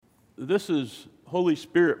this is Holy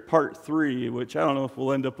Spirit Part 3, which I don't know if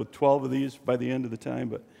we'll end up with 12 of these by the end of the time,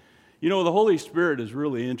 but you know, the Holy Spirit is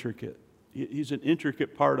really intricate. He's an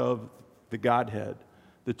intricate part of the Godhead,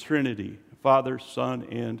 the Trinity, Father, Son,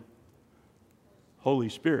 and Holy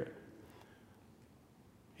Spirit.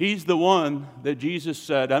 He's the one that Jesus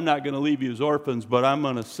said, I'm not going to leave you as orphans, but I'm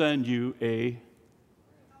going to send you a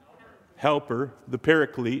helper, the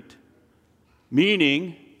Paraclete,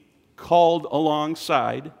 meaning called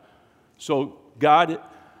alongside. So God,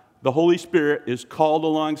 the Holy Spirit, is called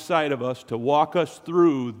alongside of us to walk us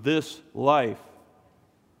through this life.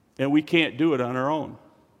 And we can't do it on our own.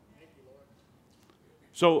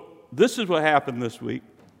 So this is what happened this week.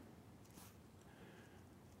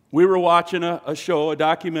 We were watching a show, a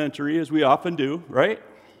documentary, as we often do, right?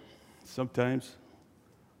 Sometimes.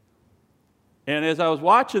 And as I was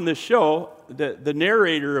watching this show, the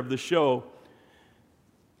narrator of the show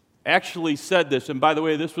actually said this. And by the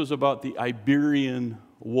way, this was about the Iberian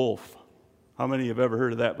wolf. How many have ever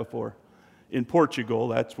heard of that before? In Portugal,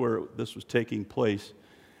 that's where this was taking place.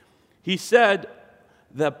 He said,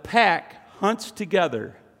 the pack hunts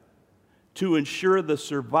together to ensure the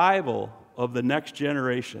survival of the next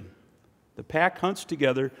generation. The pack hunts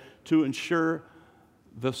together to ensure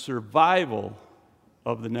the survival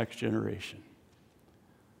of the next generation.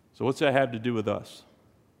 So what's that have to do with us?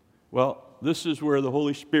 Well, this is where the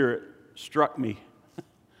Holy Spirit struck me.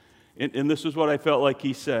 And this is what I felt like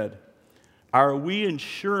he said. Are we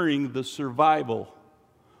ensuring the survival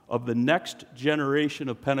of the next generation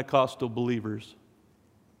of Pentecostal believers?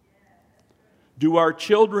 Do our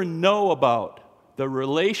children know about the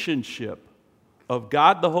relationship of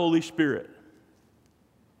God the Holy Spirit?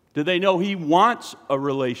 Do they know He wants a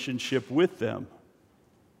relationship with them?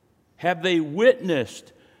 Have they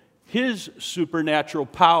witnessed His supernatural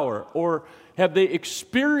power, or have they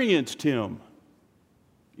experienced Him?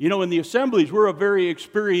 You know, in the assemblies, we're a very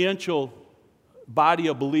experiential body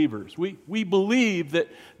of believers. We believe that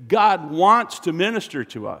God wants to minister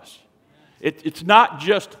to us. It's not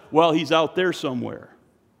just, well, He's out there somewhere.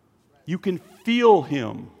 You can feel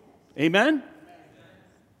Him. Amen?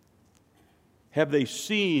 Have they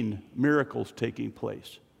seen miracles taking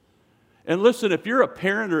place? And listen, if you're a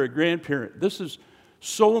parent or a grandparent, this is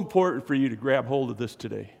so important for you to grab hold of this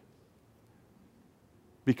today.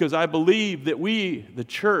 Because I believe that we, the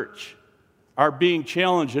church, are being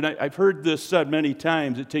challenged. And I've heard this said many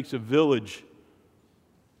times, it takes a village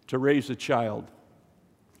to raise a child.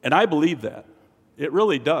 And I believe that. It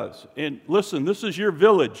really does. And listen, this is your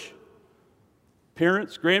village.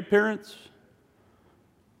 Parents, grandparents,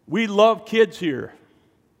 we love kids here.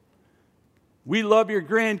 We love your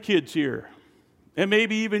grandkids here. And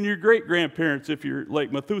maybe even your great-grandparents if you're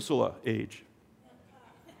like Methuselah age.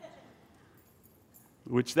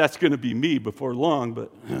 Which that's going to be me before long,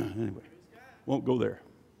 but anyway, won't go there.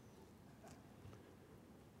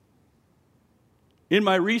 In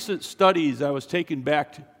my recent studies, I was taken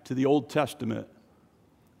back to the Old Testament.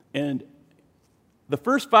 And the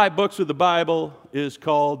first 5 books of the Bible is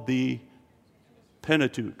called the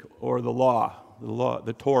Pentateuch, or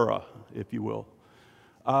the Torah, if you will.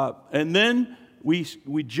 And then we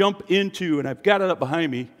jump into, and I've got it up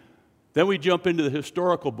behind me, then we jump into the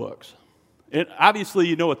historical books. And obviously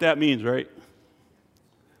you know what that means, right?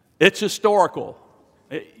 It's historical.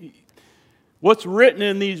 What's written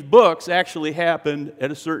in these books actually happened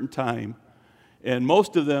at a certain time, and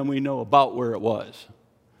most of them we know about where it was.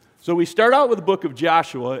 So we start out with the book of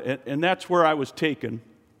Joshua, and that's where I was taken.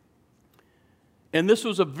 And this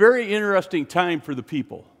was a very interesting time for the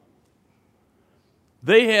people.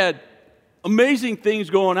 They had amazing things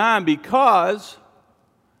going on because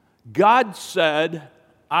God said,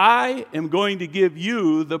 I am going to give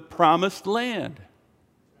you the promised land.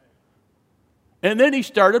 And then He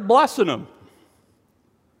started blessing them.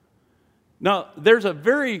 Now, there's a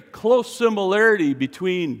very close similarity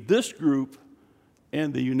between this group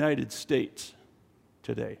and the United States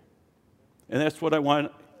today. And that's what I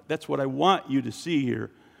want you to see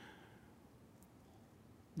here.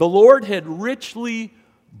 The Lord had richly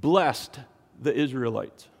blessed the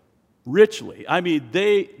Israelites. Richly. I mean,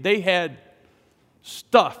 they had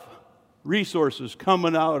stuff, resources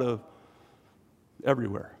coming out of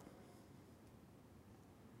everywhere.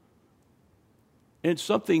 And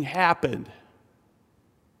something happened.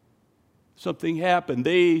 Something happened.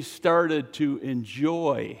 They started to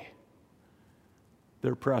enjoy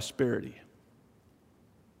their prosperity.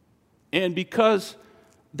 And because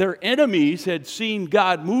their enemies had seen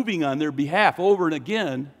God moving on their behalf over and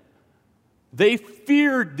again, they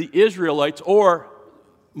feared the Israelites, or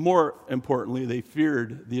more importantly, they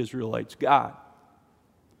feared the Israelites' God.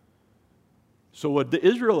 So what did the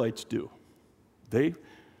Israelites do? They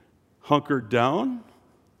hunkered down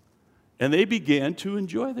and they began to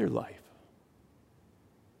enjoy their life.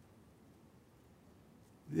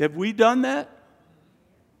 Have we done that?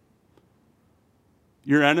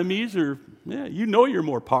 Your enemies are, you know you're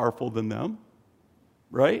more powerful than them,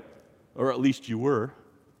 right? Or at least you were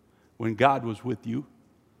when God was with you.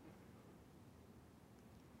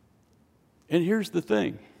 And here's the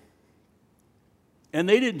thing. And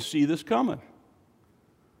they didn't see this coming.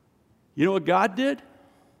 You know what God did?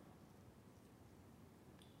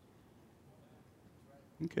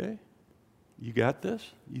 Okay. You got this?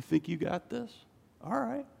 You think you got this? All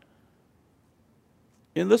right.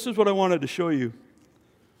 And this is what I wanted to show you.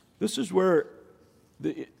 This is where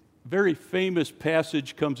the very famous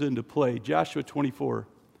passage comes into play, Joshua 24.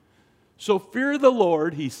 So fear the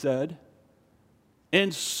Lord, he said,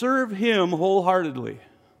 and serve him wholeheartedly.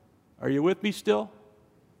 Are you with me still?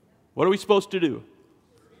 What are we supposed to do?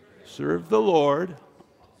 Serve the Lord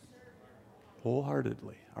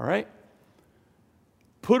wholeheartedly. All right?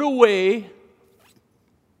 Put away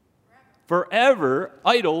forever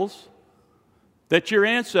idols that your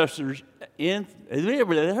ancestors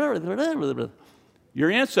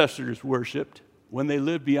worshipped when they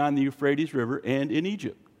lived beyond the Euphrates River and in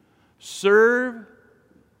Egypt. Serve,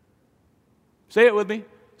 say it with me,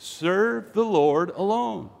 serve the Lord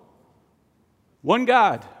alone. One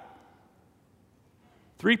God.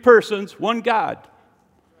 3 persons, one God.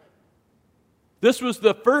 This was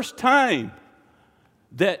the first time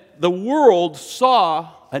that the world saw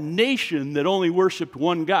a nation that only worshiped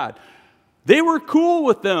one God. They were cool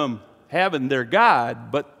with them having their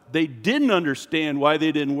God, but they didn't understand why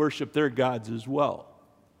they didn't worship their gods as well.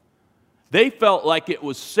 They felt like it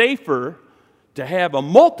was safer to have a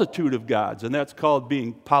multitude of gods, and that's called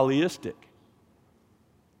being polytheistic.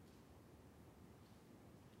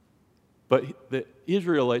 But the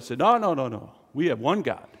Israelites said, no, we have one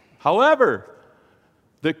God. However,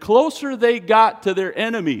 the closer they got to their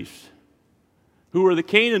enemies, who were the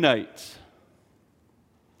Canaanites,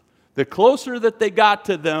 the closer that they got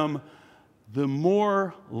to them, the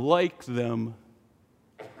more like them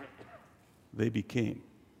they became.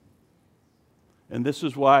 And this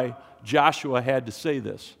is why Joshua had to say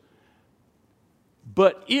this.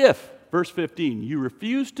 But if, verse 15, you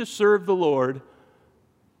refuse to serve the Lord,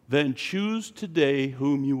 then choose today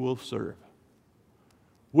whom you will serve.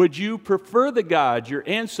 Would you prefer the gods your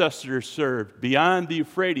ancestors served beyond the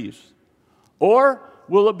Euphrates? Or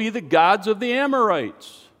will it be the gods of the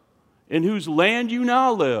Amorites, in whose land you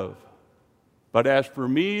now live? But as for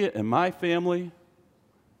me and my family,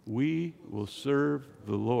 we will serve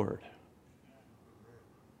the Lord.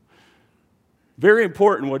 Very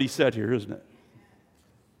important what he said here, isn't it?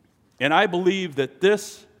 And I believe that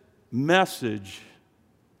this message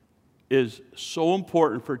is so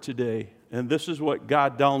important for today. And this is what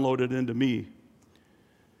God downloaded into me.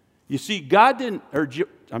 You see, Joshua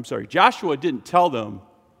didn't tell them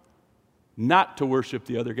not to worship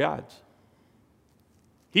the other gods.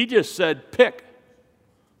 He just said, pick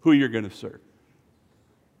who you're going to serve.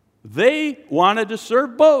 They wanted to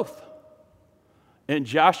serve both. And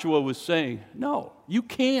Joshua was saying, no, you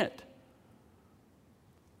can't.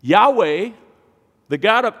 Yahweh, the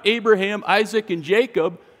God of Abraham, Isaac, and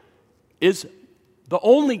Jacob, is the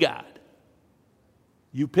only God.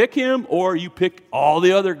 You pick him or you pick all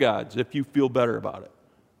the other gods if you feel better about it.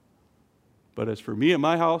 But as for me and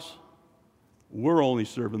my house, we're only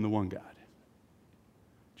serving the one God,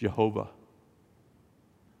 Jehovah.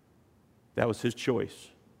 That was his choice.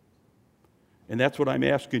 And that's what I'm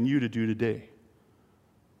asking you to do today.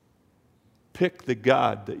 Pick the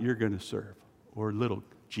God that you're going to serve, or little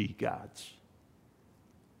g gods.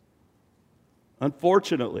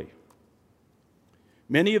 Unfortunately,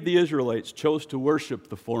 many of the Israelites chose to worship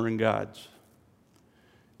the foreign gods,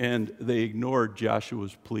 and they ignored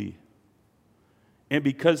Joshua's plea. And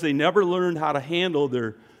because they never learned how to handle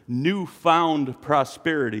their newfound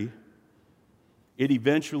prosperity, it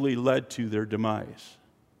eventually led to their demise.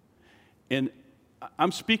 And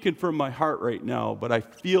I'm speaking from my heart right now, but I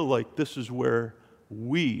feel like this is where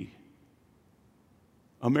we,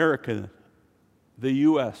 America, the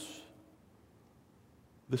U.S.,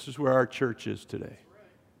 this is where our church is today.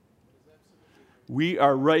 We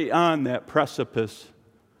are right on that precipice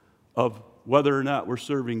of whether or not we're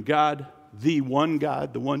serving God, the one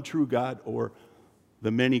true God, or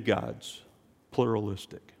the many gods,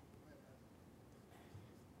 pluralistic.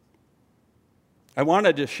 I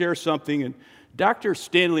wanted to share something, and Dr.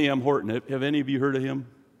 Stanley M. Horton, have any of you heard of him?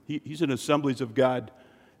 He's an Assemblies of God,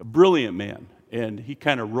 a brilliant man, and he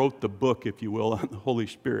kind of wrote the book, if you will, on the Holy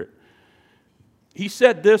Spirit. He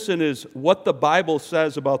said this in his What the Bible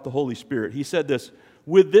Says About the Holy Spirit. He said this,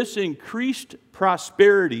 with this increased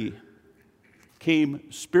prosperity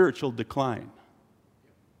came spiritual decline.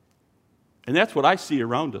 And that's what I see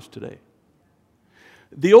around us today.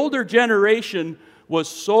 The older generation was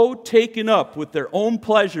so taken up with their own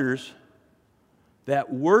pleasures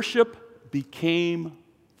that worship became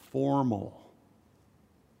formal.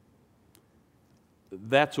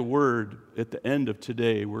 That's a word at the end of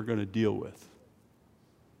today we're going to deal with.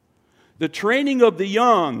 The training of the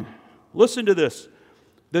young, listen to this,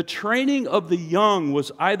 the training of the young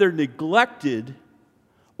was either neglected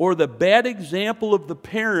or the bad example of the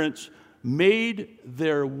parents made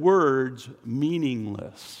their words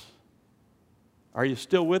meaningless. Are you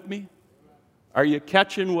still with me? Are you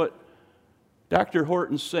catching what Dr.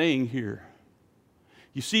 Horton's saying here?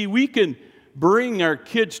 You see, we can bring our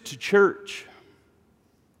kids to church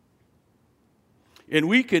and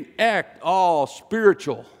we can act all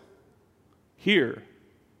spiritual here.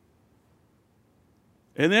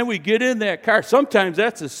 And then we get in that car. Sometimes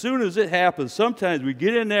that's as soon as it happens. Sometimes we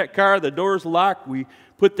get in that car, the door's locked, we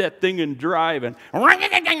put that thing in drive, and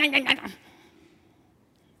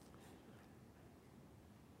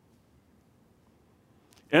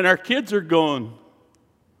our kids are going,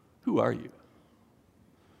 who are you?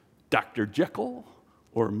 Dr. Jekyll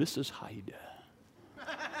or Mrs. Hyde?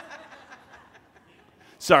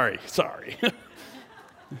 Sorry.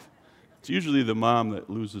 It's usually the mom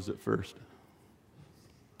that loses it first.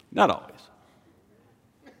 Not always.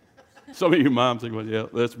 Some of you moms think, well, yeah,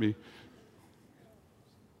 that's me.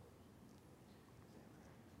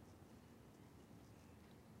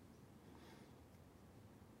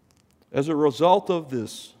 As a result of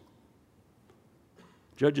this,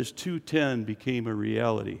 Judges 2:10 became a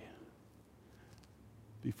reality.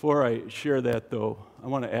 Before I share that, though, I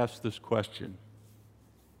want to ask this question.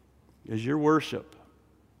 As your worship,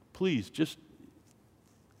 please just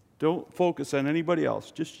don't focus on anybody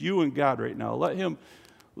else. Just you and God right now.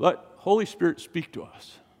 Let Holy Spirit speak to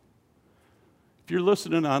us. If you're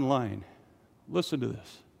listening online, listen to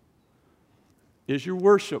this. Is your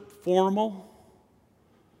worship formal?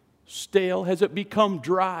 Stale? Has it become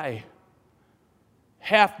dry?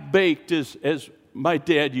 Half-baked, as my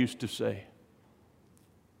dad used to say?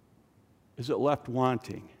 Is it left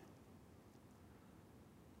wanting?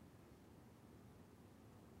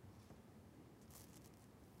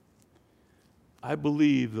 I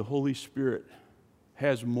believe the Holy Spirit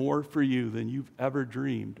has more for you than you've ever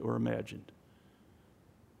dreamed or imagined.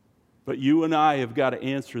 But you and I have got to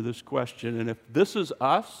answer this question, and if this is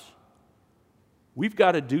us, we've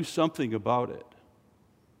got to do something about it.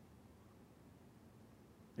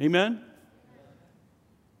 Amen?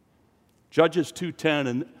 Judges 2:10,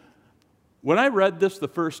 and when I read this the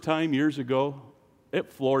first time years ago,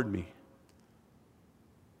 it floored me.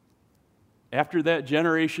 After that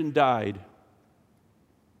generation died,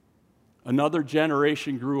 another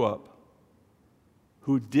generation grew up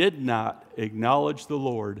who did not acknowledge the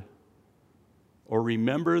Lord or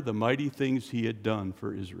remember the mighty things He had done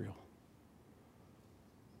for Israel.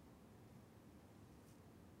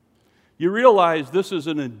 You realize this is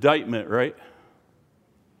an indictment, right?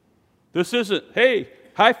 This isn't, hey,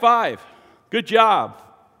 high five, good job.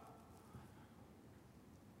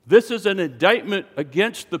 This is an indictment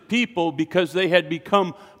against the people because they had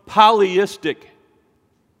become polyistic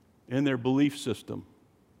in their belief system.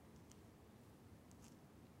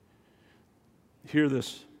 Hear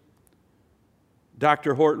this.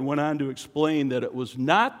 Dr. Horton went on to explain that it was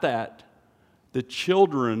not that the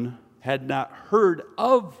children had not heard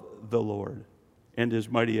of the Lord and His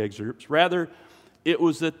mighty excerpts. Rather, it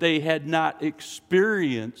was that they had not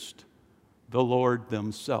experienced the Lord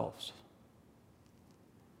themselves.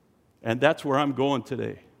 And that's where I'm going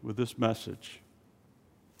today with this message.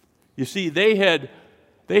 You see, they had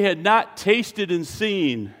not tasted and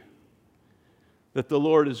seen that the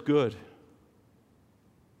Lord is good.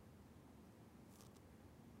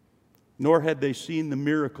 Nor had they seen the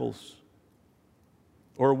miracles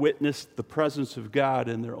or witnessed the presence of God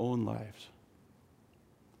in their own lives.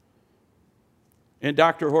 And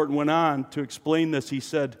Dr. Horton went on to explain this. He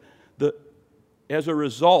said that as a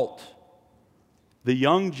result, the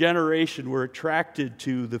young generation were attracted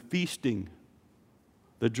to the feasting,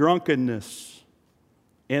 the drunkenness,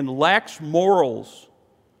 and lax morals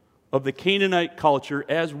of the Canaanite culture,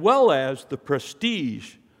 as well as the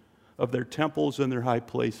prestige of their temples and their high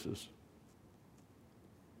places.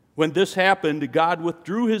 When this happened, God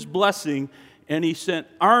withdrew His blessing, and He sent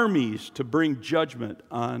armies to bring judgment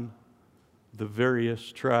on the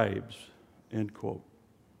various tribes, end quote.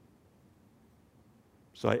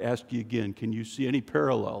 So I ask you again, can you see any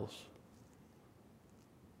parallels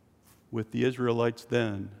with the Israelites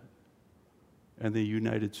then and the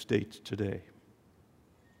United States today?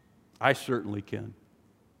 I certainly can.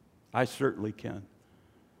 I certainly can.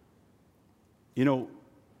 You know,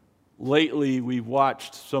 lately we've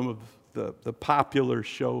watched some of the popular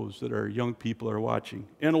shows that our young people are watching,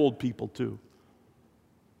 and old people too.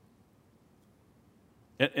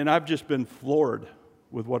 And I've just been floored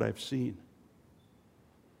with what I've seen.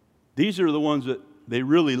 These are the ones that they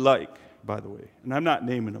really like, by the way. And I'm not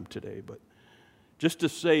naming them today, but just to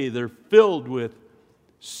say they're filled with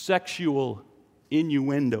sexual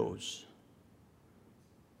innuendos.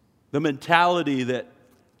 The mentality that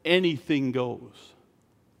anything goes.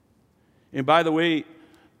 And by the way,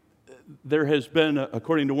 there has been,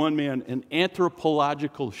 according to one man, an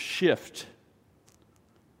anthropological shift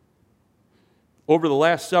over the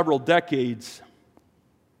last several decades,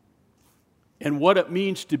 and what it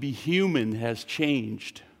means to be human has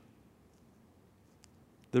changed.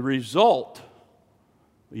 The result,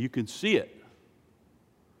 you can see it.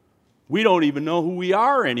 We don't even know who we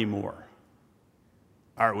are anymore.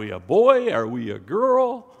 Are we a boy? Are we a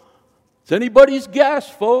girl? It's anybody's guess,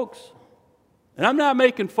 folks. And I'm not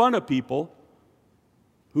making fun of people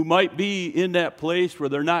who might be in that place where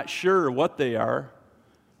they're not sure what they are.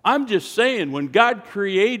 I'm just saying, when God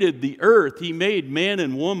created the earth, He made man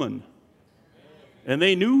and woman. And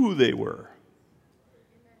they knew who they were.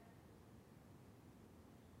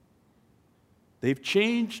 They've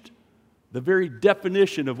changed the very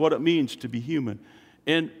definition of what it means to be human.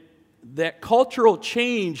 And that cultural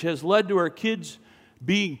change has led to our kids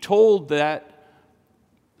being told that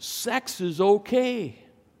sex is okay.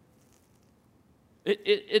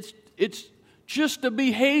 It's just a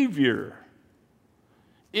behavior.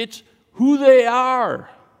 It's who they are.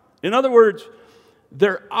 In other words,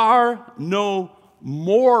 there are no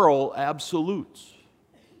moral absolutes.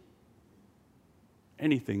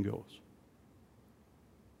 Anything goes.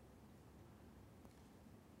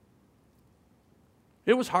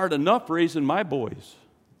 It was hard enough raising my boys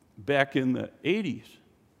back in the 80s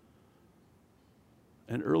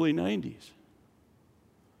and early 90s.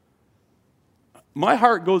 My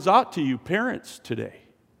heart goes out to you parents today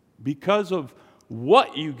because of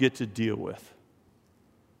what you get to deal with.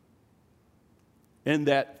 And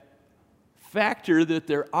that factor that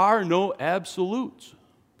there are no absolutes.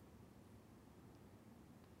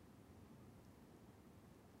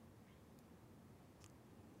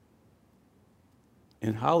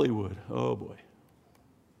 In Hollywood, oh boy,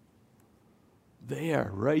 they are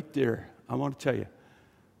right there. I want to tell you,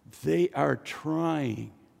 they are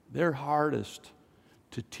trying their hardest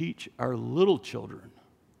to teach our little children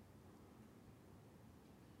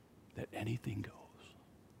that anything goes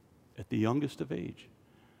at the youngest of age.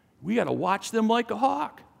 We got to watch them like a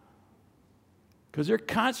hawk because they're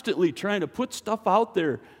constantly trying to put stuff out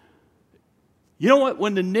there. You know what?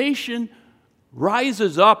 When the nation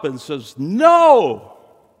rises up and says, no,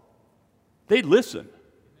 they listen.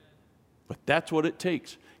 But that's what it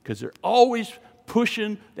takes because they're always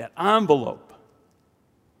pushing that envelope.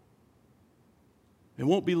 It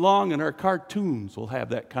won't be long and our cartoons will have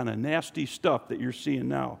that kind of nasty stuff that you're seeing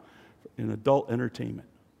now in adult entertainment.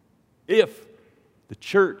 If the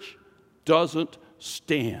church doesn't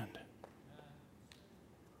stand.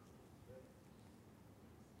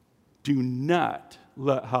 Do not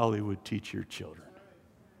let Hollywood teach your children.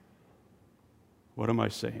 What am I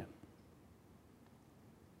saying?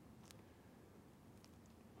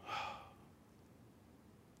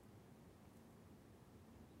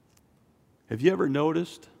 Have you ever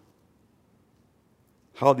noticed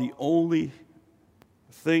how the only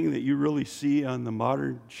thing that you really see on the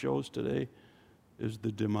modern shows today is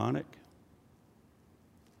the demonic?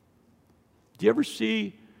 Do you ever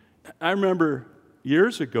see, I remember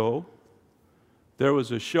years ago, there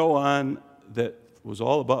was a show on that was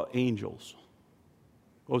all about angels.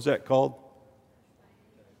 What was that called?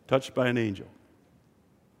 Touched by an Angel.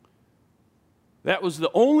 That was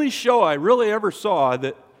the only show I really ever saw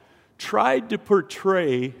that tried to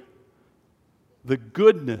portray the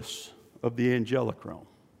goodness of the angelic realm.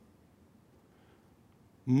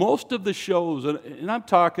 Most of the shows, and I'm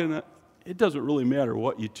talking, it doesn't really matter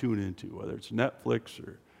what you tune into, whether it's Netflix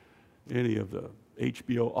or any of the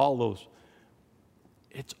HBO, all those,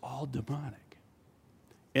 it's all demonic.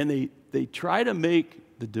 And they try to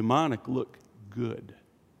make the demonic look good.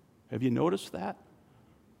 Have you noticed that?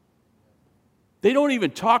 They don't even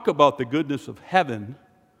talk about the goodness of heaven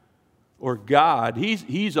or God.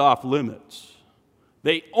 He's off limits.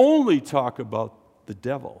 They only talk about the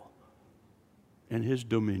devil and his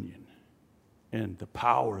dominion and the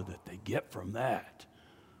power that they get from that.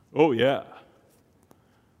 Oh, yeah.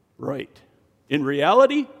 Right. In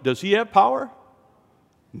reality, does he have power?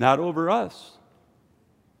 Not over us.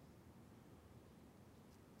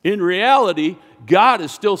 In reality, God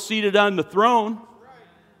is still seated on the throne.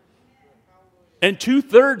 And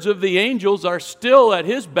 2/3 of the angels are still at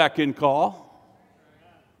his beck and call.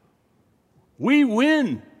 We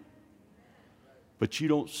win. But you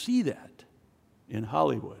don't see that in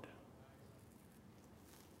Hollywood.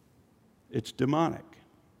 It's demonic.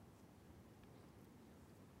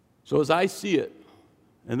 So as I see it,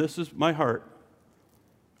 and this is my heart,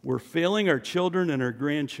 we're failing our children and our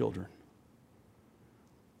grandchildren.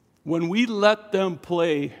 When we let them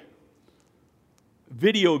play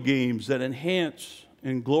video games that enhance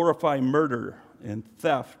and glorify murder and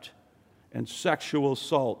theft and sexual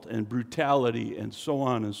assault and brutality and so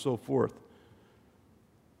on and so forth,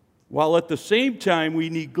 while at the same time we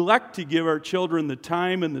neglect to give our children the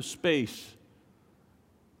time and the space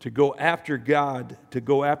to go after God, to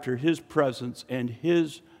go after his presence and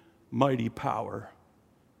his mighty power,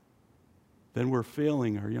 then we're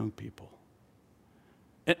failing our young people.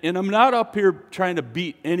 And I'm not up here trying to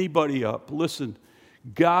beat anybody up. Listen,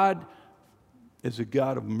 God is a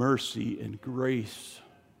God of mercy and grace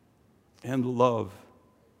and love.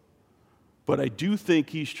 But I do think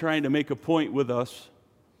he's trying to make a point with us.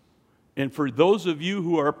 And for those of you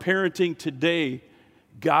who are parenting today,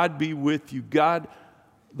 God be with you. God,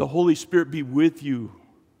 the Holy Spirit be with you.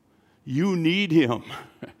 You need him.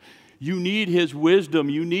 You need his wisdom.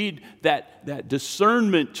 You need that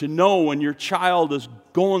discernment to know when your child is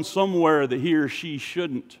going somewhere that he or she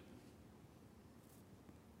shouldn't.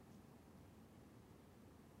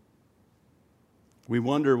 We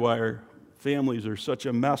wonder why our families are such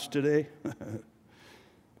a mess today.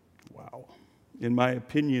 Wow. In my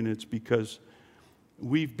opinion, it's because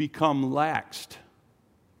we've become laxed,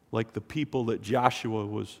 like the people that Joshua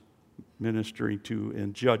was ministering to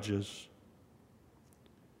in Judges.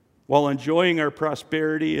 While enjoying our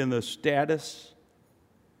prosperity and the status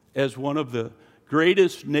as one of the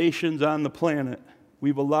greatest nations on the planet,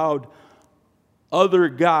 we've allowed other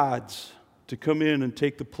gods to come in and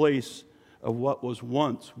take the place of what was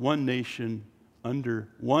once one nation under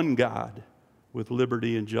one God with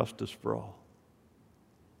liberty and justice for all.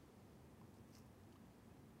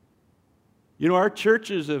 You know, our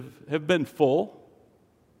churches have been full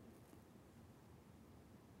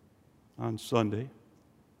on Sunday.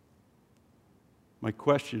 My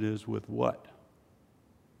question is, with what?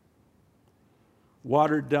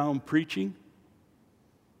 Watered down preaching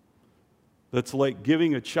that's like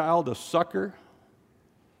giving a child a sucker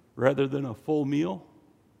rather than a full meal?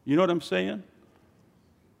 You know what I'm saying?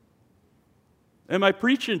 Am I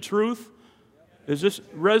preaching truth? Is this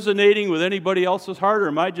resonating with anybody else's heart, or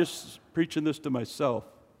am I just preaching this to myself?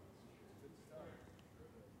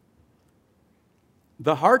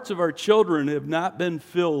 The hearts of our children have not been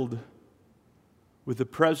filled with the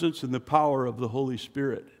presence and the power of the Holy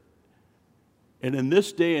Spirit. And in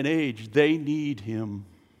this day and age, they need him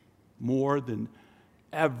more than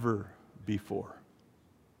ever before.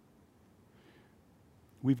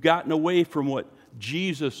 We've gotten away from what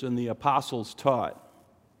Jesus and the apostles taught.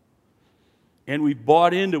 And we've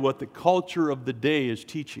bought into what the culture of the day is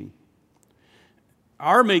teaching.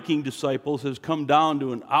 Our making disciples has come down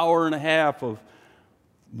to an hour and a half of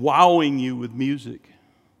wowing you with music.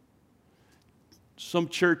 Some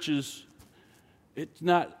churches, it's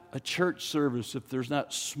not a church service if there's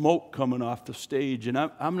not smoke coming off the stage. And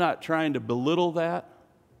I'm not trying to belittle that.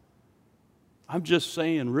 I'm just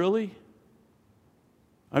saying, really?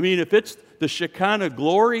 I mean, if it's the Shekinah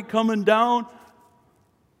glory coming down,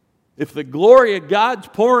 if the glory of God's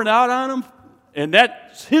pouring out on them, and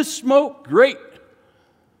that's his smoke, great.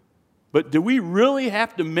 But do we really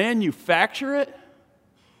have to manufacture it?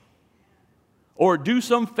 Or do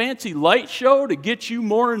some fancy light show to get you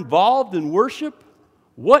more involved in worship?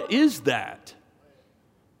 What is that?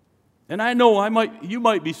 And I know you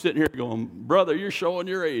might be sitting here going, brother, you're showing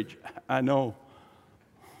your age. I know.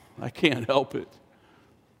 I can't help it.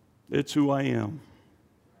 It's who I am.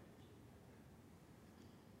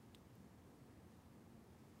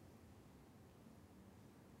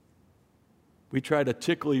 We try to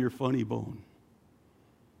tickle your funny bone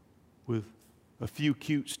with a few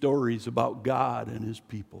cute stories about God and his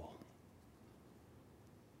people.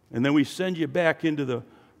 And then we send you back into the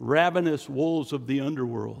ravenous wolves of the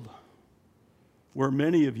underworld, where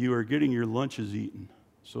many of you are getting your lunches eaten,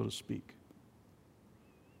 so to speak.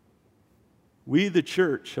 We, the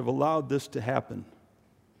church, have allowed this to happen,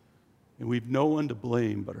 and we've no one to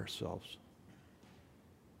blame but ourselves.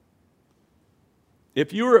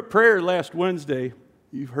 If you were at prayer last Wednesday,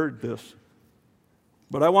 you've heard this.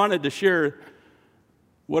 But I wanted to share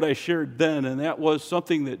what I shared then, and that was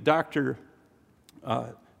something that Dr.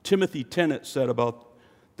 Timothy Tennant said about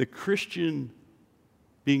the Christian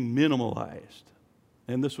being minimalized.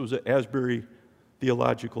 And this was at Asbury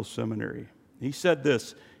Theological Seminary. He said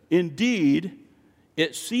this: "Indeed,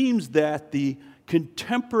 it seems that the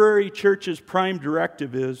contemporary church's prime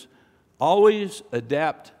directive is always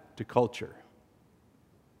adapt to culture."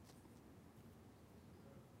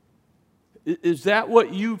 Is that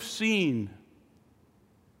what you've seen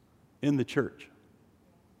in the church?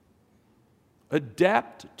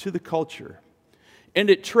 Adapt to the culture. And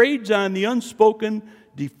it trades on the unspoken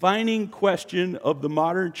defining question of the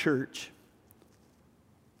modern church.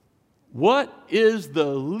 What is the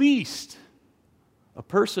least a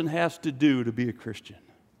person has to do to be a Christian?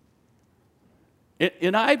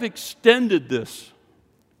 And I've extended this.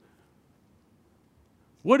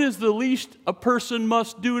 What is the least a person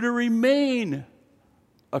must do to remain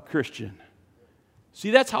a Christian?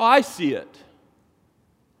 See, that's how I see it.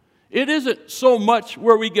 It isn't so much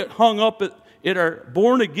where we get hung up at our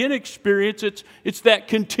born-again experience. It's that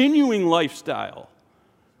continuing lifestyle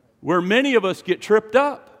where many of us get tripped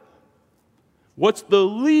up. What's the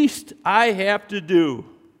least I have to do?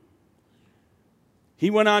 He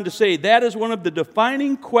went on to say, that is one of the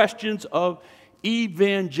defining questions of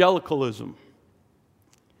evangelicalism.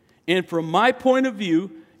 And from my point of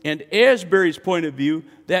view, and Asbury's point of view,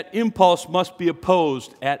 that impulse must be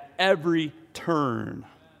opposed at every turn.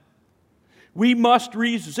 We must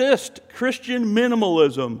resist Christian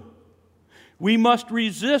minimalism. We must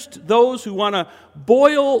resist those who want to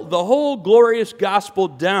boil the whole glorious gospel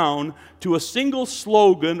down to a single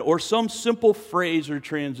slogan or some simple phrase or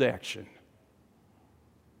transaction.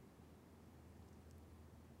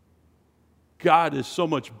 God is so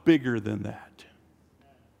much bigger than that.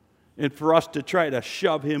 And for us to try to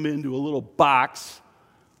shove him into a little box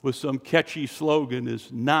with some catchy slogan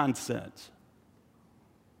is nonsense.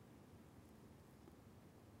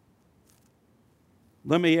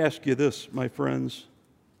 Let me ask you this, my friends.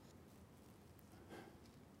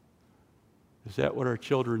 Is that what our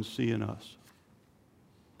children see in us?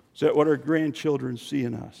 Is that what our grandchildren see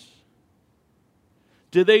in us?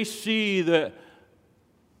 Do they see the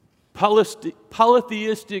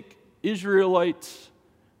polytheistic Israelites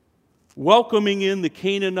welcoming in the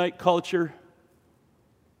Canaanite culture,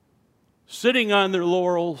 sitting on their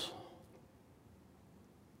laurels,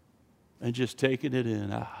 and just taking it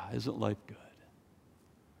in? Isn't life good?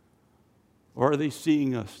 Or are they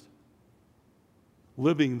seeing us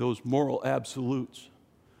living those moral absolutes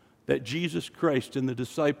that Jesus Christ and the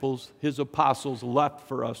disciples, his apostles, left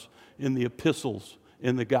for us in the epistles,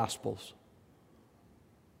 in the Gospels?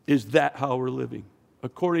 Is that how we're living?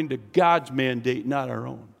 According to God's mandate, not our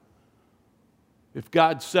own. If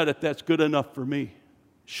God said it, that's good enough for me.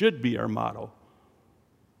 Should be our motto.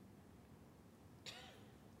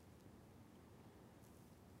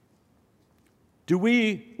 Do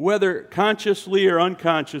we, whether consciously or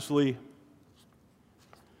unconsciously,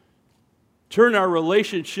 turn our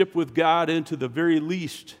relationship with God into the very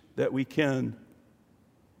least that we can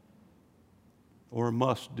or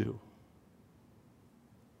must do?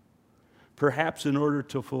 Perhaps in order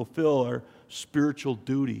to fulfill our spiritual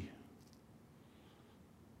duty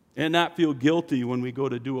and not feel guilty when we go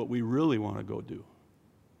to do what we really want to go do.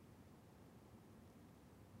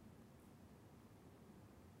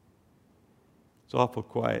 It's awful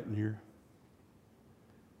quiet in here.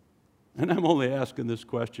 And I'm only asking this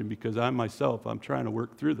question because I'm trying to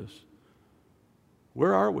work through this.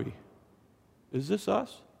 Where are we? Is this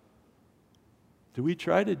us? Do we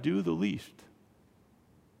try to do the least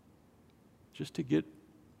just to get?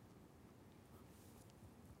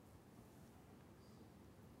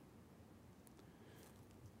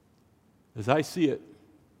 As I see it,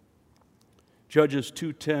 Judges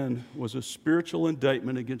 2:10 was a spiritual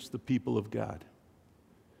indictment against the people of God.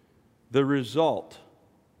 The result,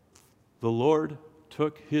 the Lord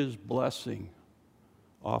took his blessing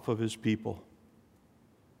off of his people,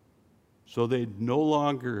 so they'd no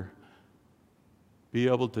longer be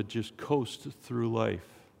able to just coast through life,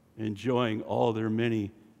 enjoying all their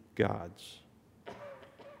many gods.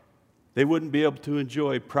 They wouldn't be able to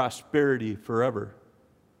enjoy prosperity forever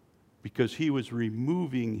because he was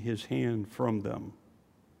removing his hand from them.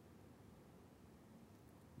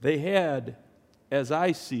 They had, as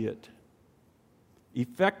I see it,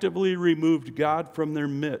 effectively removed God from their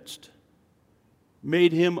midst,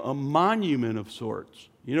 made him a monument of sorts.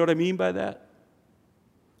 You know what I mean by that?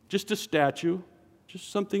 Just a statue, just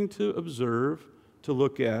something to observe, to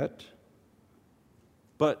look at.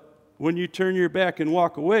 But when you turn your back and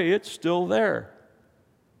walk away, it's still there.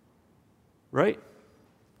 Right?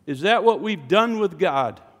 Is that what we've done with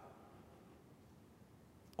God?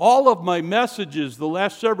 All of my messages the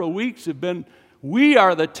last several weeks have been, we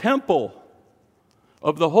are the temple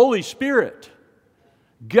of the Holy Spirit.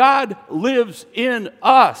 God lives in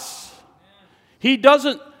us. He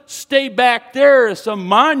doesn't stay back there as some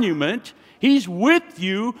monument. He's with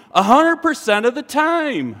you 100% of the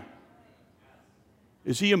time.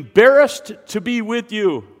 Is He embarrassed to be with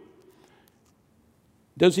you?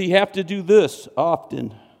 Does He have to do this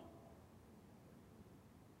often?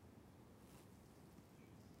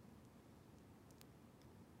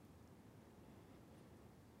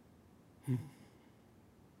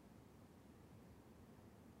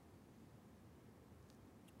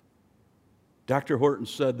 Dr. Horton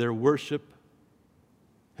said their worship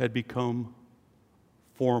had become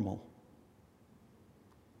formal.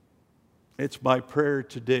 It's my prayer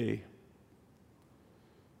today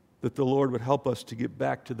that the Lord would help us to get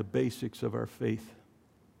back to the basics of our faith.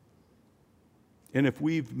 And if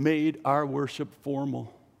we've made our worship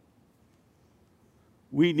formal,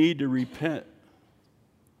 we need to repent.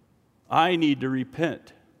 I need to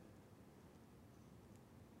repent.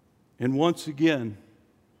 And once again,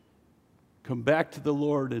 come back to the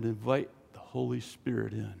Lord and invite the Holy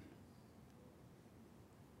Spirit in.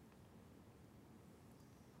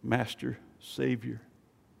 Master, Savior,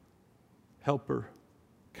 Helper,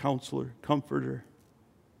 Counselor, Comforter,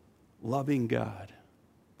 loving God.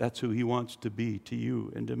 That's who He wants to be to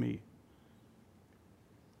you and to me.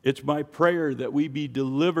 It's my prayer that we be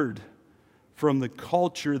delivered from the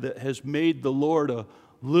culture that has made the Lord a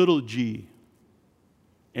little g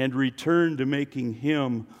and return to making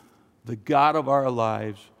Him the God of our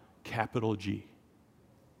lives, capital G.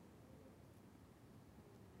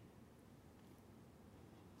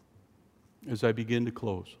 As I begin to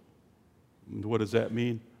close, what does that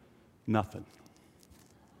mean? Nothing.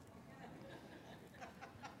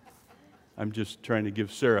 I'm just trying to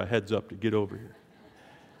give Sarah a heads up to get over here.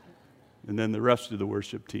 And then the rest of the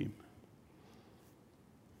worship team.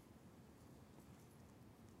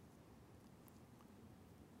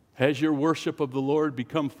 Has your worship of the Lord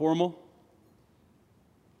become formal?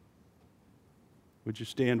 Would you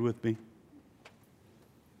stand with me?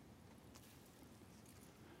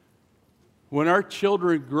 When our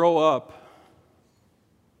children grow up,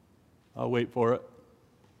 I'll wait for it.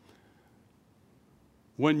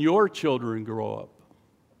 When your children grow up,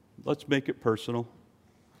 let's make it personal.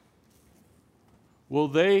 Will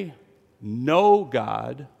they know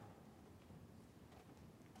God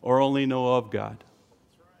or only know of God?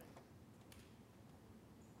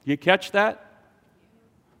 You catch that?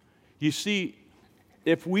 You see,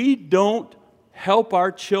 if we don't help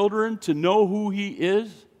our children to know who He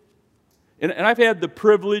is, and I've had the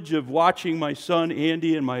privilege of watching my son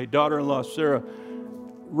Andy and my daughter-in-law Sarah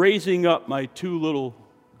raising up my two little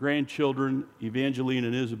grandchildren, Evangeline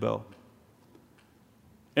and Isabel.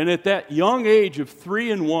 And at that young age of 3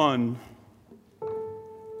 and 1,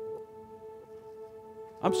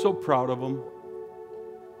 I'm so proud of them.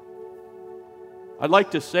 I'd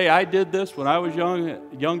like to say I did this when I was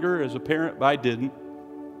younger as a parent, but I didn't.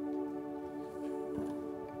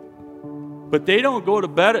 But they don't go to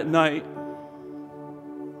bed at night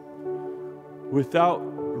without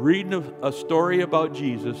reading a story about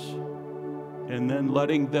Jesus and then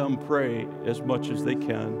letting them pray as much as they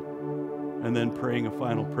can and then praying a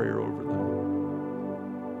final prayer over them.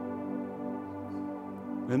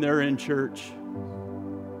 And they're in church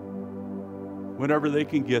whenever they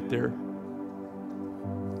can get there,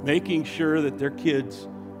 making sure that their kids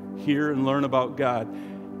hear and learn about God.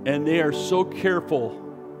 And they are so careful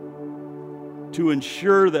to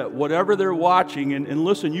ensure that whatever they're watching, and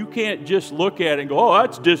listen, you can't just look at it and go, oh,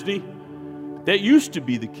 that's Disney. That used to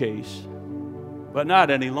be the case, but not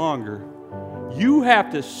any longer. You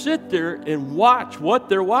have to sit there and watch what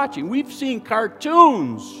they're watching. We've seen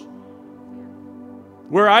cartoons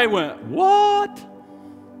where I went, what?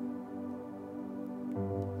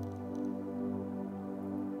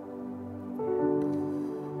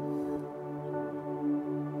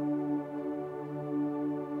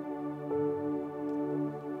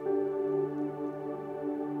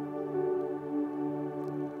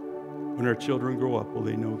 When our children grow up, will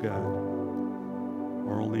they know God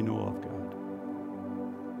or only know of God?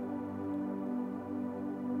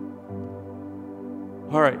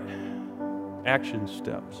 All right, action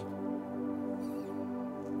steps.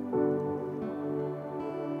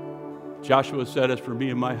 Joshua said, as for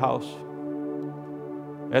me and my house,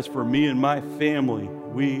 as for me and my family,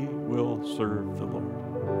 we will serve the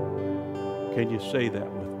Lord. Can you say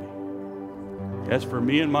that with me? As for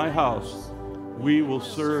me and my house, we will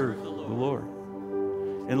serve the Lord.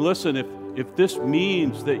 And listen, if this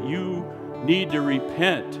means that you need to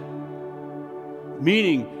repent,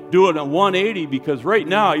 meaning doing a 180, because right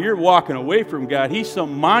now you're walking away from God. He's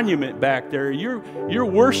some monument back there. You're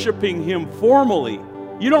worshiping Him formally.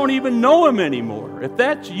 You don't even know Him anymore. If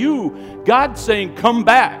that's you, God's saying, come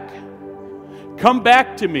back. Come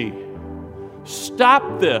back to me.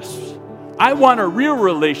 Stop this. I want a real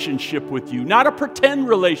relationship with you, not a pretend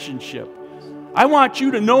relationship. I want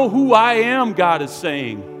you to know who I am, God is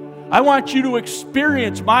saying. I want you to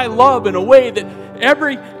experience my love in a way that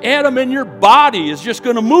every atom in your body is just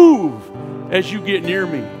going to move as you get near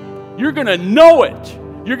me. You're going to know it.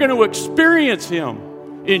 You're going to experience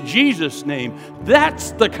Him in Jesus' name.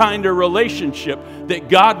 That's the kind of relationship that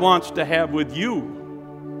God wants to have with you.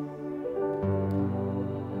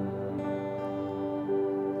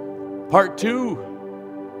 Part 2.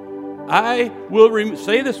 I will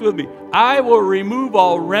say this with me. I will remove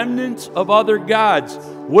all remnants of other gods.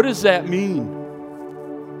 What does that mean?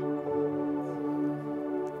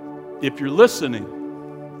 If you're listening,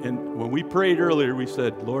 and when we prayed earlier, we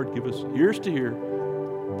said, Lord, give us ears to hear,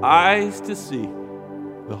 eyes to see.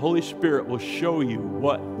 The Holy Spirit will show you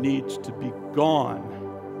what needs to be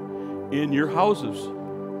gone in your houses.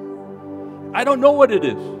 I don't know what it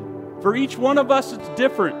is. For each one of us, it's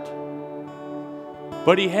different.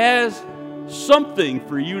 But He has something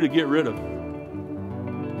for you to get rid of.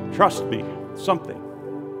 Trust me, something.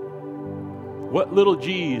 What little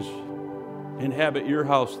G's inhabit your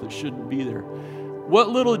house that shouldn't be there? What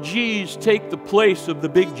little G's take the place of the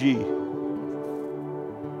big G?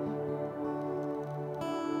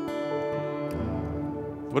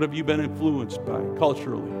 What have you been influenced by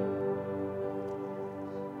culturally?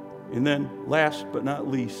 And then, last but not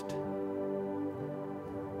least,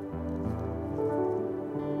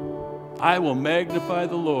 I will magnify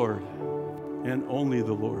the Lord and only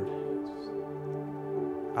the Lord.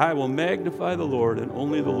 I will magnify the Lord and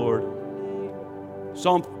only the Lord.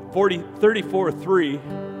 Psalm 34:3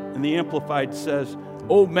 in the Amplified says,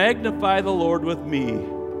 "Oh, magnify the Lord with me,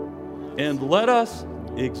 and let us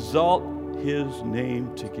exalt His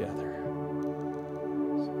name together."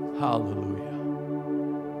 Hallelujah.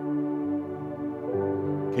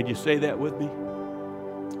 Can you say that with me?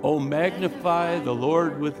 Oh, magnify the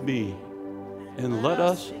Lord with me, and let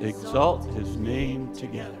us exalt His name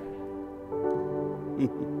together.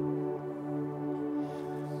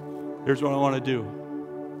 Here's what I want to do.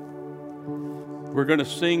 We're going to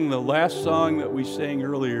sing the last song that we sang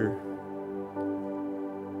earlier.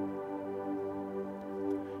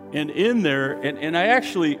 And in there, and I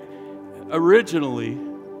actually, originally,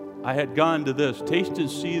 I had gone to this, taste and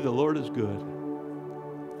see the Lord is good.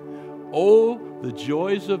 Oh, the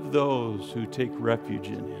joys of those who take refuge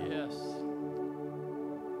in Him. Yes.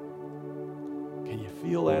 Can you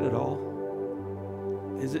feel that at all?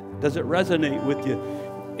 Does it resonate with you?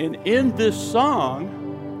 And in this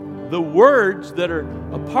song, the words that are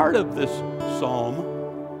a part of this psalm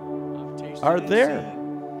are there.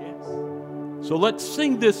 Yes. So let's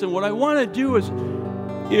sing this. And what I want to do is,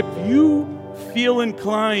 if you feel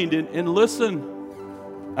inclined, and listen,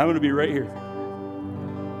 I'm going to be right here.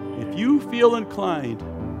 If you feel inclined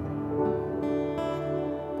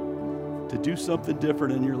to do something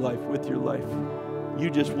different in your life, with your life, you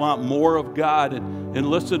just want more of God, and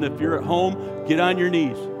listen, if you're at home, get on your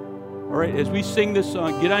knees. All right, as we sing this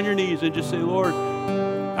song, get on your knees and just say, Lord,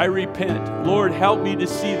 I repent. Lord, help me to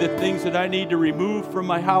see the things that I need to remove from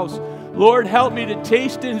my house. Lord, help me to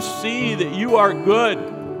taste and see that you are good.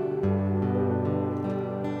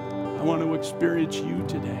 I want to experience you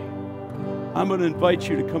today. I'm going to invite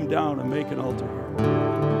you to come down and make an altar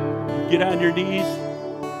here. Get on your knees.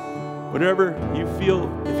 Whatever you feel,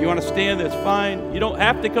 if you want to stand, that's fine. You don't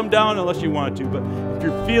have to come down unless you want to, but if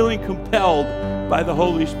you're feeling compelled by the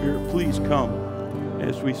Holy Spirit, please come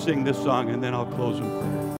as we sing this song, and then I'll close in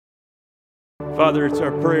prayer. Father, it's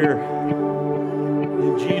our prayer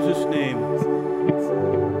in Jesus' name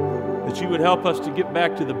that you would help us to get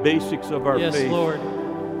back to the basics of our faith. Yes, Lord.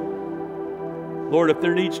 Lord, if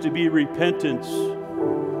there needs to be repentance,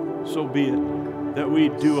 so be it. That we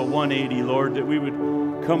do a 180, Lord, that we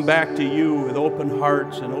would come back to you with open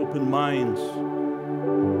hearts and open minds.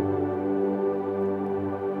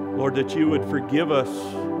 Lord, that you would forgive us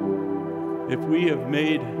if we have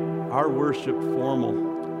made our worship formal.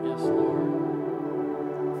 Yes,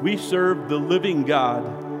 Lord. We serve the living God,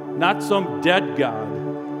 not some dead God.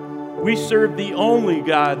 We serve the only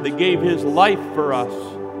God that gave His life for us.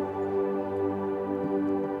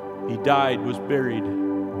 He died, was buried,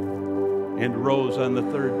 and rose on the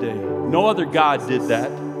third day. No other God did that.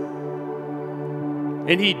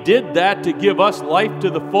 And He did that to give us life to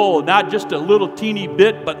the full, not just a little teeny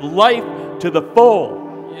bit, but life to the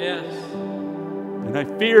full. Yes. And I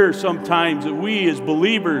fear sometimes that we as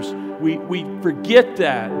believers, we forget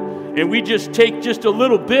that. And we just take just a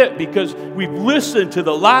little bit because we've listened to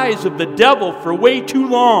the lies of the devil for way too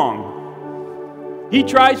long. He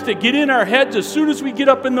tries to get in our heads as soon as we get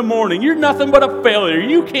up in the morning. You're nothing but a failure.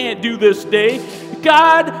 You can't do this day.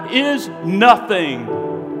 God is nothing.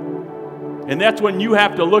 And that's when you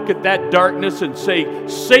have to look at that darkness and say,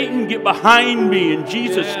 Satan, get behind me in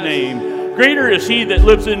Jesus' name. Greater is he that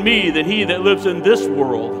lives in me than he that lives in this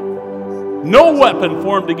world. No weapon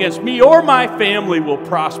formed against me or my family will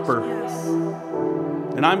prosper.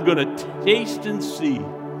 And I'm going to taste and see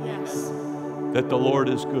that the Lord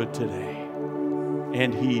is good today.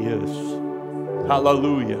 And he is.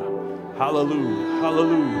 Hallelujah. Hallelujah.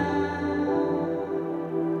 Hallelujah.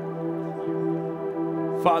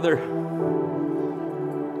 Father,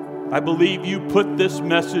 I believe you put this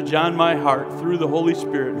message on my heart through the Holy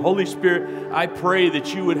Spirit. Holy Spirit, I pray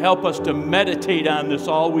that you would help us to meditate on this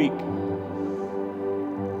all week.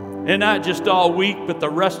 And not just all week, but the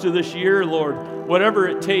rest of this year, Lord, whatever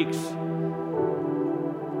it takes.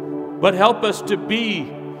 But help us to be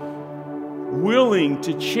willing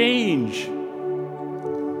to change.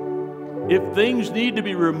 If things need to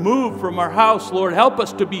be removed from our house, Lord, help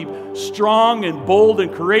us to be strong and bold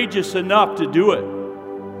and courageous enough to do it.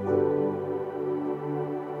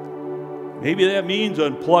 Maybe that means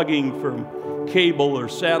unplugging from cable or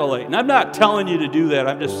satellite. And I'm not telling you to do that.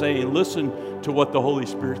 I'm just saying, listen to what the Holy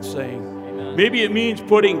Spirit's saying. Amen. Maybe it means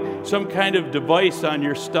putting some kind of device on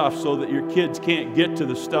your stuff so that your kids can't get to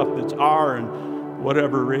the stuff that's R and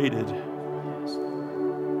whatever rated.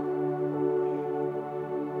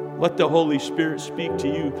 Let the Holy Spirit speak to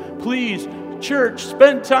you. Please, church,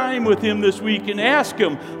 spend time with him this week and ask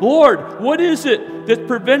him, Lord, what is it that's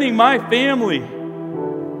preventing my family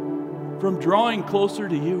from drawing closer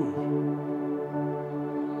to you?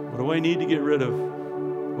 What do I need to get rid of?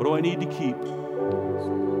 What do I need to keep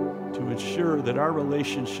to ensure that our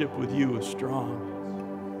relationship with you is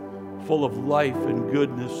strong, full of life and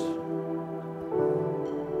goodness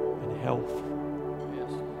and health?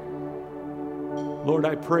 Lord,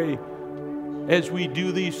 I pray as we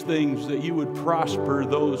do these things that you would prosper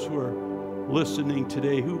those who are listening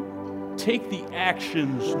today, who take the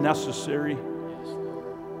actions necessary.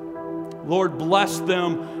 Lord, bless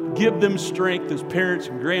them, give them strength as parents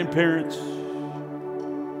and grandparents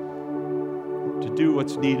to do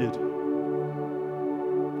what's needed,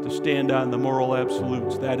 to stand on the moral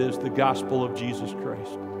absolutes, that is the gospel of Jesus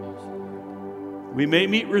Christ. We may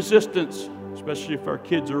meet resistance, especially if our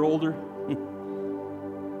kids are older,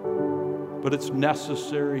 but it's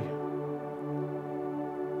necessary.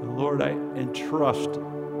 And Lord, I entrust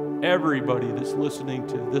everybody that's listening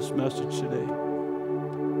to this message today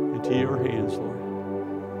into your hands, Lord.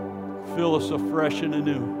 Fill us afresh and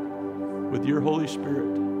anew with your Holy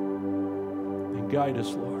Spirit and guide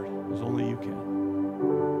us, Lord, as only you can.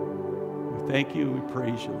 We thank you and we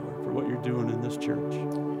praise you, Lord, for what you're doing in this church.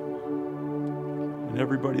 And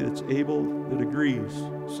everybody that's able, that agrees,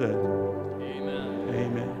 said, Amen.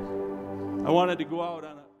 Amen. I wanted to go out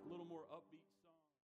on